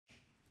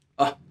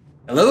Oh,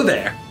 hello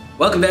there.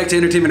 Welcome back to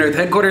Entertainment Earth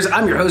Headquarters.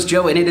 I'm your host,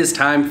 Joe, and it is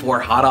time for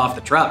Hot Off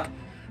the Truck.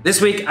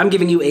 This week, I'm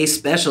giving you a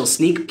special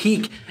sneak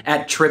peek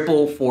at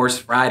Triple Force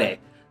Friday.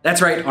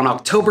 That's right, on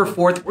October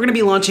 4th, we're going to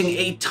be launching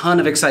a ton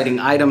of exciting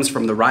items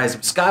from the Rise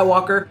of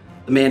Skywalker,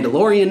 the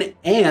Mandalorian,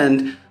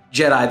 and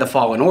Jedi: The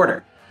Fallen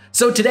Order.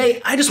 So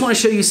today, I just want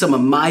to show you some of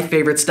my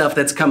favorite stuff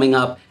that's coming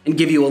up and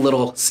give you a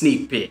little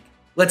sneak peek.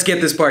 Let's get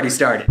this party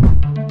started.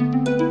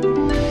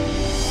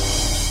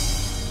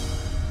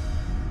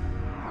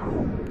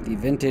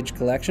 The Vintage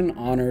Collection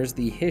honors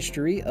the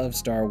history of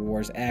Star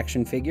Wars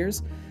action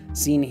figures,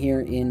 seen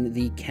here in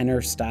the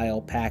Kenner style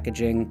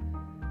packaging.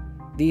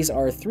 These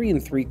are 3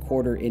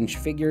 3/4 inch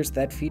figures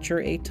that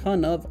feature a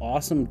ton of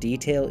awesome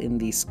detail in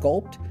the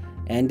sculpt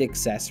and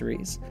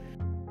accessories.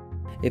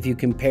 If you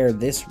compare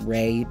this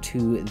Rey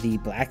to the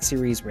Black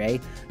Series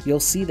Rey, you'll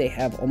see they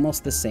have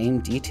almost the same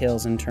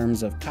details in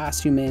terms of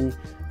costuming,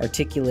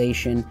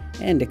 articulation,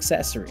 and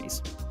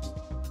accessories.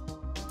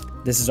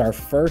 This is our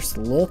first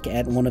look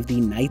at one of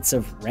the Knights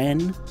of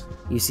Ren.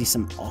 You see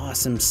some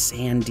awesome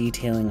sand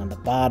detailing on the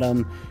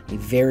bottom, a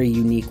very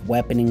unique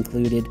weapon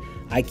included.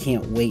 I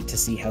can't wait to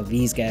see how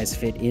these guys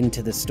fit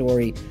into the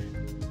story.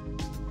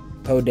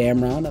 Poe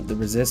Dameron of the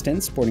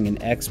Resistance sporting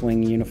an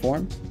X-Wing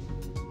uniform.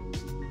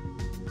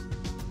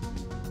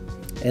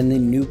 And the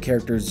new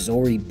character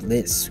Zori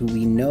Bliss, who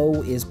we know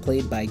is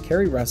played by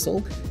Keri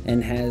Russell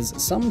and has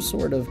some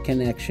sort of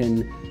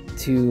connection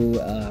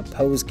to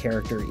Poe's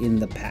character in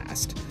the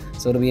past.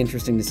 So it'll be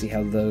interesting to see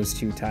how those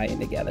two tie in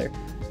together.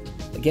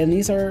 Again,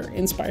 these are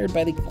inspired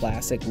by the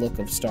classic look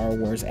of Star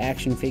Wars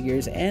action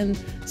figures, and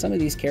some of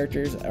these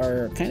characters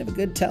are kind of a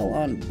good tell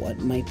on what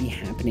might be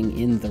happening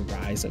in the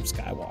Rise of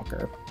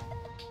Skywalker.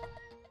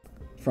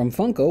 From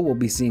Funko, we'll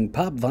be seeing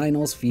pop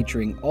vinyls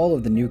featuring all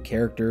of the new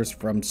characters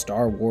from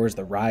Star Wars: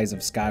 The Rise of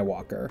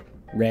Skywalker.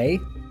 Rey,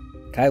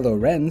 Kylo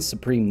Ren's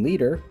Supreme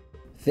Leader,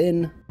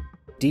 Finn,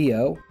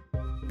 Dio,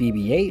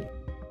 BB-8,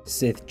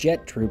 Sith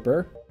Jet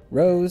Trooper,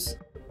 Rose,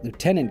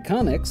 Lieutenant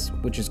Connix,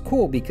 which is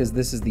cool because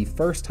this is the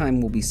first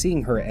time we'll be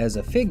seeing her as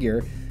a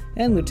figure,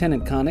 and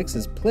Lieutenant Connix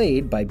is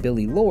played by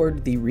Billie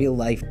Lourd, the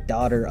real-life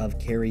daughter of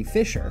Carrie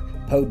Fisher.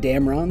 Poe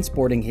Dameron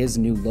sporting his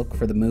new look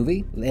for the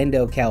movie,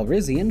 Lando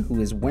Calrissian,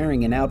 who is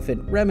wearing an outfit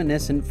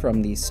reminiscent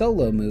from the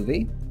Solo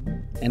movie,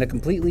 and a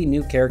completely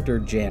new character,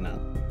 Janna.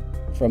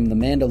 From The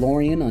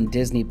Mandalorian on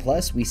Disney+,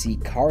 we see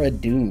Cara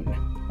Dune.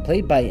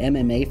 Played by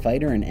MMA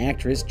fighter and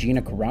actress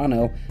Gina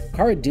Carano,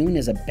 Cara Dune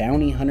is a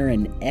bounty hunter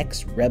and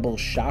ex-rebel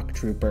shock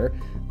trooper,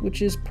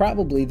 which is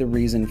probably the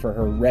reason for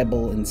her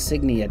rebel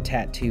insignia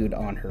tattooed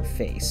on her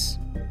face.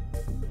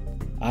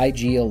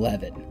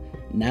 IG-11.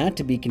 Not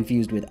to be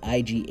confused with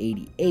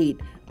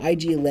IG-88,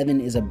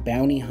 IG-11 is a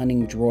bounty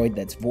hunting droid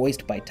that's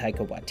voiced by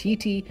Taika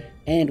Waititi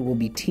and will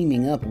be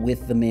teaming up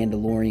with the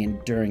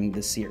Mandalorian during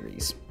the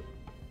series.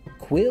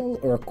 Quill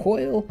or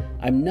Coil,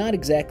 I'm not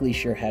exactly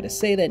sure how to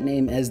say that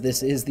name, as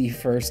this is the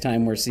first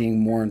time we're seeing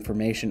more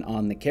information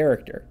on the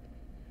character.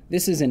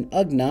 This is an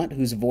Ugnaught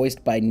who's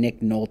voiced by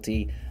Nick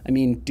Nolte. I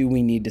mean, do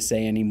we need to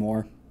say any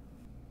more?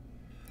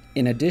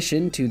 In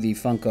addition to the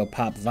Funko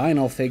Pop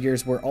vinyl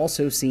figures, we're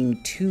also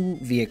seeing 2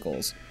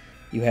 vehicles.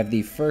 You have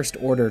the First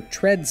Order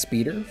Tread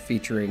Speeder,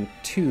 featuring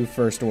 2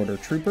 First Order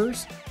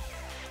Troopers,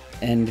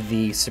 and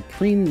the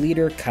Supreme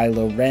Leader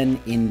Kylo Ren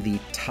in the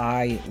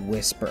TIE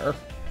Whisper.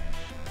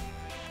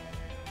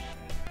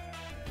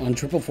 On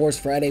Triple Force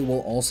Friday, we'll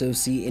also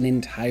see an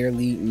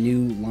entirely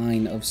new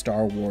line of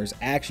Star Wars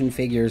action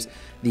figures,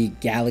 the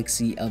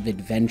Galaxy of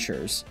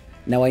Adventures.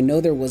 Now, I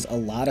know there was a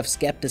lot of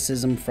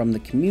skepticism from the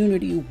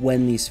community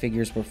when these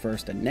figures were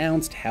first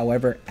announced.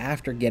 However,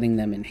 after getting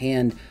them in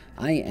hand,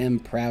 I am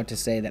proud to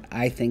say that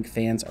I think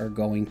fans are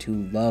going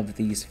to love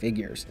these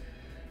figures.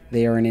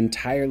 They are an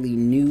entirely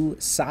new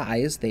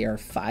size, they are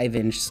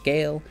 5-inch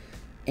scale,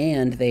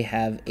 and they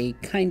have a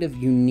kind of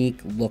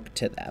unique look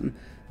to them.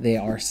 They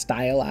are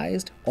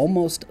stylized,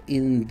 almost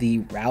in the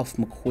Ralph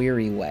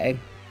McQuarrie way.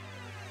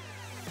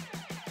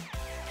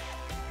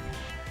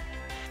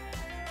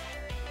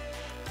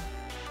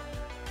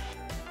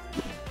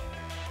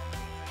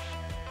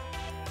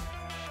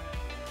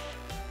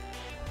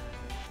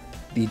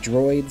 The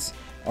droids,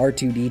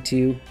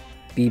 R2-D2,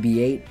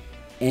 BB-8,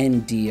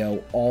 and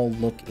Dio all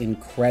look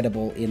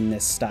incredible in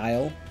this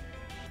style.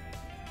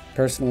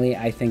 Personally,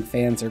 I think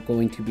fans are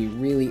going to be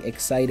really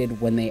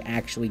excited when they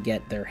actually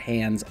get their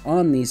hands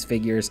on these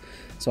figures,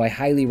 so I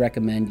highly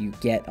recommend you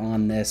get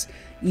on this,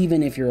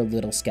 even if you're a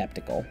little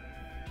skeptical.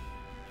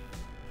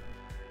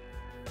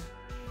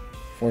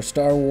 For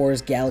Star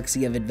Wars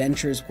Galaxy of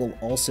Adventures, we'll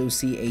also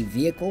see a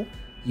vehicle.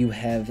 You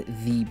have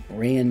the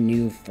brand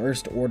new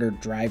First Order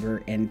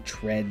Driver and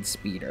Tread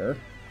Speeder.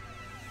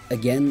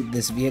 Again,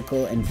 this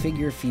vehicle and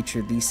figure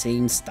feature the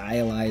same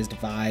stylized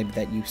vibe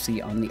that you see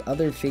on the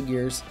other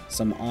figures,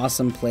 some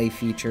awesome play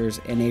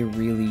features, and a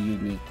really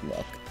unique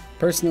look.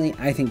 Personally,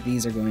 I think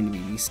these are going to be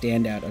the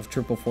standout of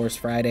Triple Force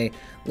Friday.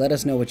 Let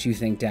us know what you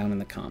think down in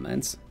the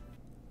comments.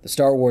 The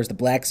Star Wars The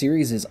Black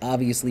Series is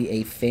obviously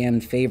a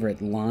fan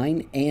favorite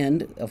line,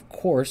 and of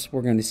course,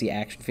 we're going to see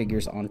action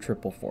figures on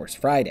Triple Force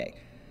Friday.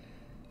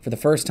 For the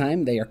first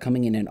time, they are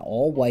coming in an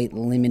all-white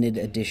limited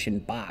edition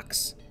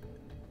box.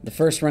 The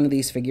first run of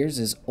these figures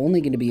is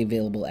only going to be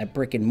available at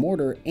Brick and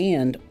Mortar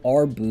and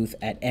our booth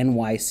at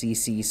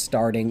NYCC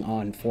starting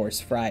on Force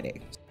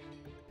Friday.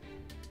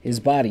 His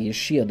body is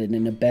shielded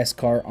in a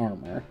Beskar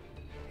armor.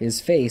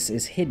 His face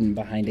is hidden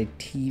behind a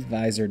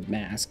T-visored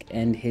mask,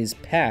 and his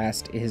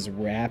past is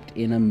wrapped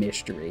in a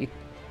mystery.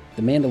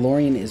 The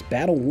Mandalorian is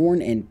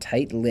battle-worn and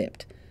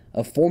tight-lipped,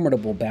 a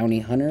formidable bounty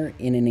hunter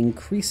in an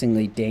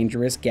increasingly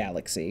dangerous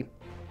galaxy.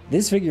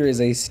 This figure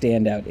is a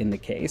standout in the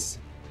case.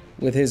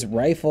 With his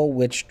rifle,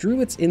 which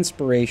drew its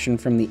inspiration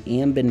from the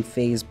Ambin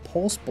Phase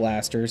Pulse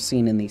Blaster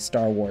seen in the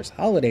Star Wars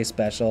Holiday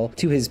Special,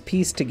 to his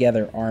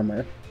pieced-together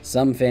armor.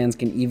 Some fans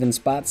can even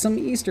spot some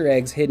Easter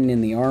eggs hidden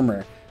in the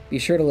armor. Be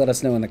sure to let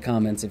us know in the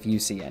comments if you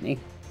see any.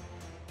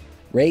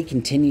 Rey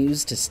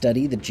continues to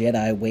study the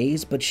Jedi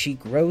ways, but she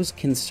grows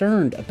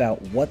concerned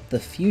about what the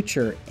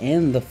future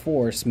and the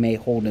Force may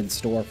hold in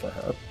store for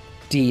her.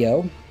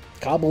 Dio,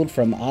 cobbled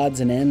from odds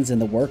and ends in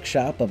the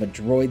workshop of a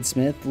droid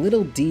smith,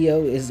 little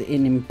Dio is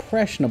an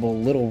impressionable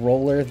little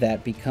roller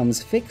that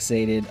becomes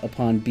fixated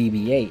upon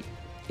BB-8.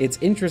 It's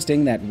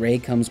interesting that Rey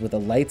comes with a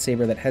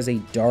lightsaber that has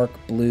a dark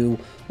blue,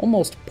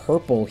 almost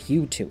purple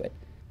hue to it.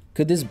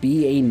 Could this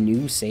be a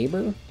new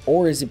saber?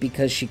 Or is it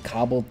because she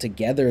cobbled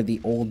together the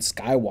old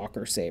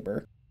Skywalker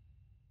saber?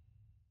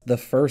 The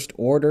First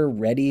Order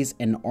readies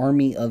an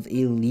army of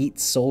elite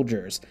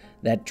soldiers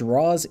that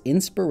draws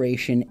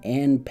inspiration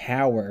and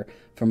power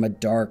from a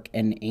dark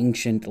and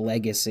ancient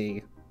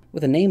legacy.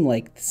 With a name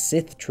like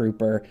Sith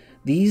Trooper,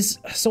 these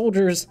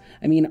soldiers,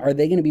 are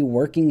they going to be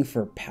working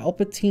for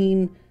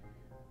Palpatine?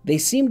 They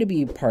seem to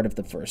be part of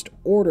the First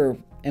Order,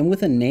 and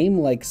with a name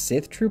like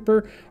Sith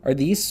Trooper, are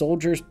these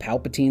soldiers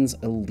Palpatine's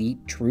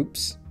elite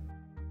troops?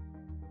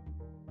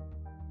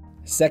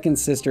 Second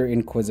Sister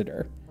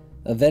Inquisitor,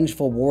 a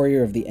vengeful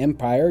warrior of the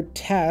Empire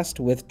tasked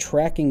with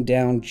tracking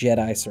down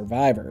Jedi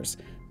survivors.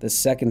 The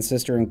Second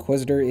Sister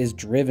Inquisitor is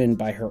driven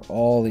by her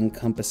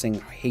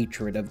all-encompassing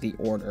hatred of the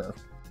Order.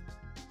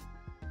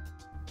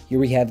 Here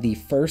we have the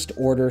First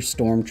Order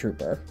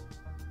Stormtrooper.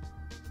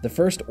 The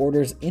First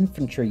Order's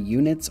infantry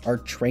units are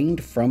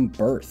trained from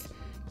birth,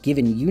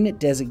 given unit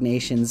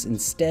designations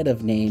instead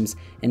of names,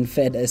 and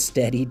fed a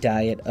steady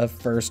diet of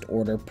First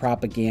Order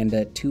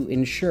propaganda to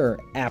ensure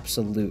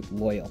absolute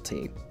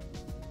loyalty.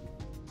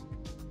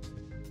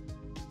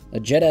 A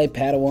Jedi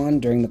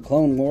Padawan during the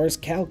Clone Wars,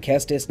 Cal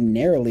Kestis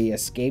narrowly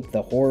escaped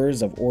the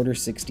horrors of Order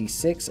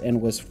 66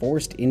 and was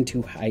forced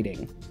into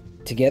hiding.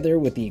 Together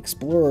with the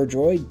Explorer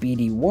droid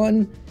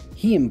BD-1,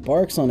 he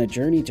embarks on a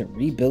journey to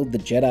rebuild the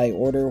Jedi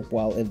Order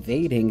while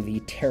evading the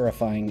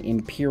terrifying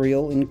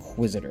Imperial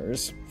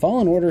Inquisitors.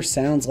 Fallen Order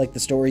sounds like the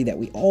story that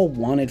we all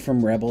wanted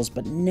from Rebels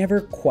but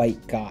never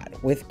quite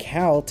got, with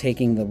Cal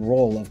taking the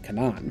role of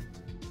Kanan.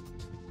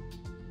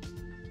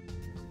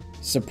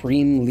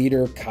 Supreme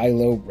Leader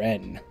Kylo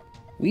Ren.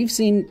 We've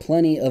seen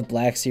plenty of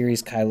Black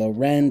Series Kylo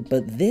Ren,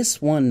 but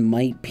this one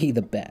might be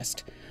the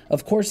best.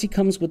 Of course, he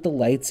comes with the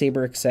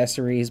lightsaber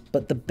accessories,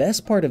 but the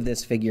best part of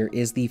this figure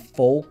is the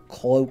full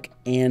cloak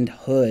and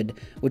hood,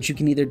 which you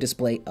can either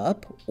display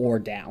up or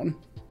down.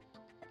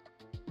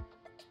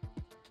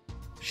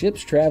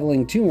 Ships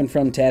traveling to and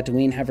from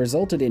Tatooine have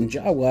resulted in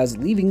Jawas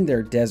leaving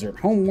their desert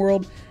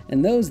homeworld,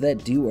 and those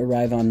that do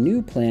arrive on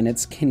new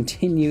planets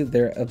continue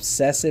their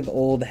obsessive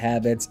old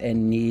habits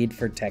and need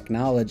for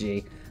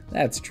technology.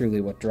 That's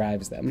truly what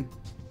drives them.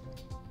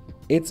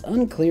 It's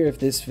unclear if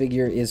this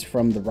figure is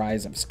from the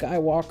Rise of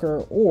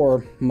Skywalker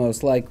or,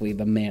 most likely,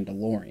 the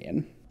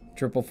Mandalorian.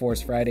 Triple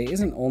Force Friday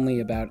isn't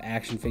only about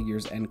action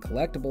figures and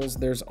collectibles,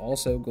 there's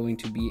also going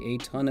to be a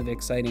ton of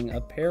exciting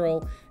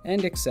apparel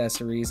and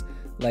accessories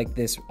like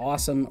this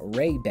awesome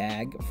Rey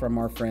bag from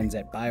our friends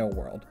at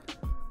BioWorld.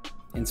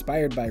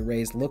 Inspired by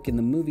Rey's look in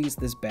the movies,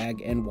 this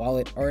bag and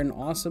wallet are an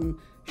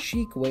awesome,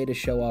 chic way to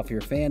show off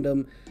your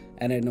fandom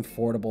at an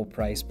affordable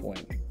price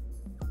point.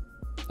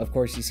 Of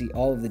course, you see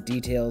all of the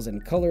details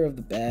and color of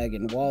the bag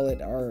and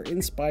wallet are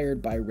inspired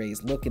by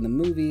Rey's look in the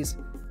movies,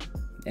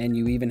 and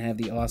you even have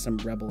the awesome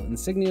Rebel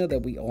insignia that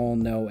we all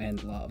know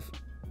and love.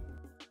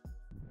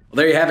 Well,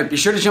 there you have it. Be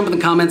sure to jump in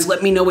the comments.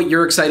 Let me know what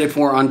you're excited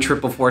for on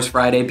Triple Force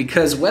Friday,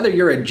 because whether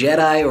you're a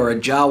Jedi or a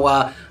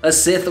Jawa, a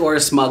Sith or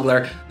a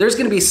smuggler, there's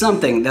going to be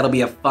something that'll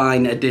be a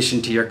fine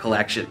addition to your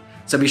collection.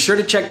 So be sure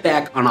to check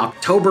back on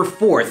October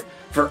 4th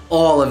for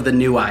all of the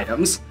new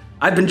items.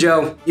 I've been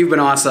Joe. You've been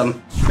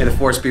awesome. May the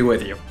Force be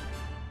with you.